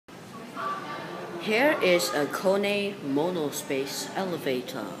Here is a KONE Monospace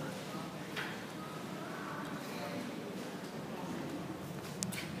elevator.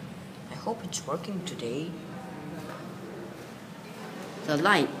 I hope it's working today. The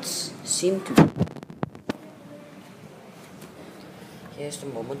lights seem to be... Here's the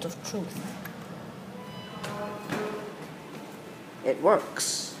moment of truth. It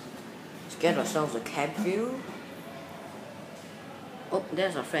works. Let's get ourselves a cab view. Oh,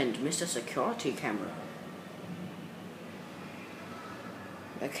 there's our friend, Mr. Security Camera.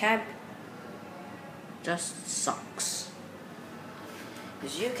 The cab just sucks.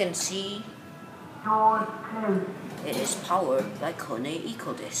 As you can see, it is powered by KONE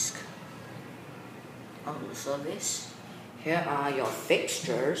EcoDisc. Auto service. Here are your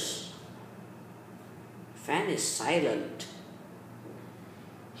fixtures. Fan is silent.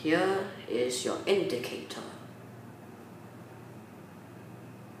 Here is your indicator.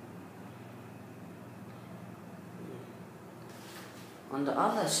 On the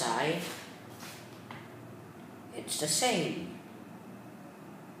other side, it's the same.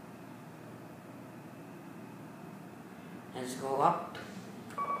 Let's go up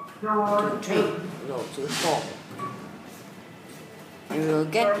to 3, no, to 4. And we'll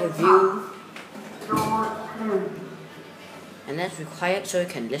get a view. And that's required so you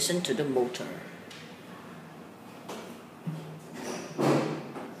can listen to the motor.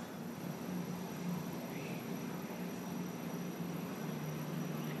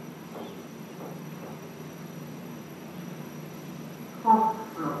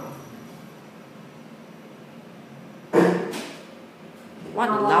 What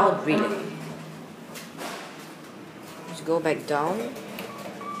a loud relay. Let's go back down.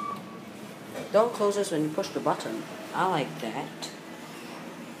 Door closes when you push the button. I like that.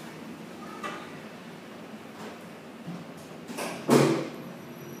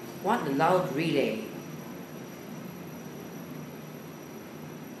 What a loud relay.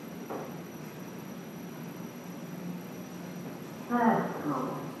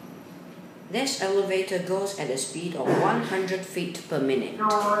 This elevator goes at a speed of 100 feet per minute.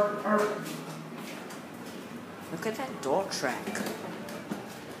 Look at that door track.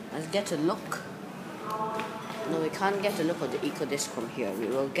 Let's get a look. No, we can't get a look of the EcoDisc from here. We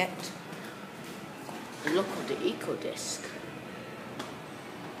will get a look of the EcoDisc.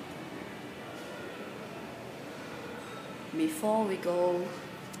 Before we go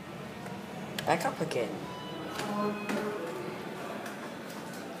back up again.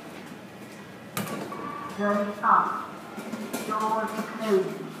 Going up, doors closed.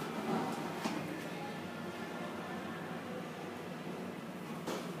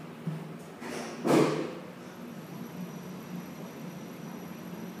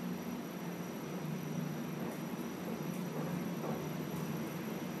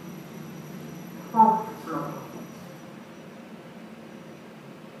 Oh.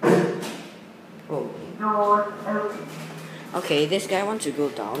 Doors open. Okay, this guy wants to go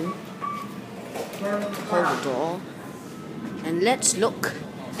down. Hold the door. And let's look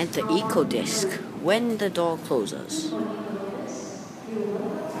at the EcoDisc when the door closes.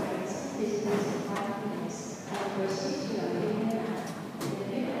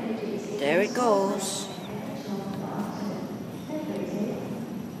 There it goes.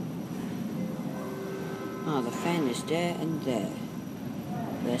 Ah, the fan is there and there.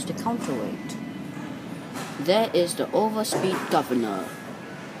 There's the counterweight. There is the overspeed governor.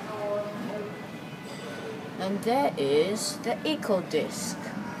 And there is the EcoDisc.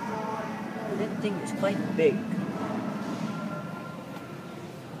 That thing is quite big.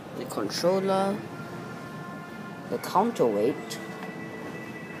 The controller, the counterweight.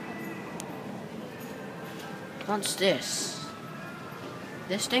 What's this?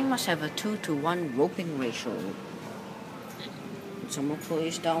 This thing must have a 2-to-1 roping ratio. Some more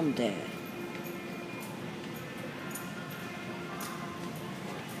pulleys down there.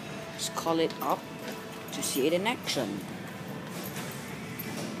 Let's call it up to see it in action.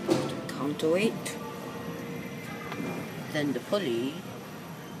 The counterweight, then the pulley,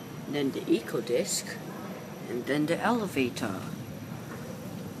 then the EcoDisc, and then the elevator.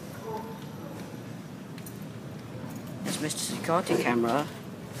 That's Mr. Security Camera.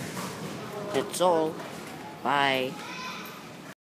 That's all. Bye.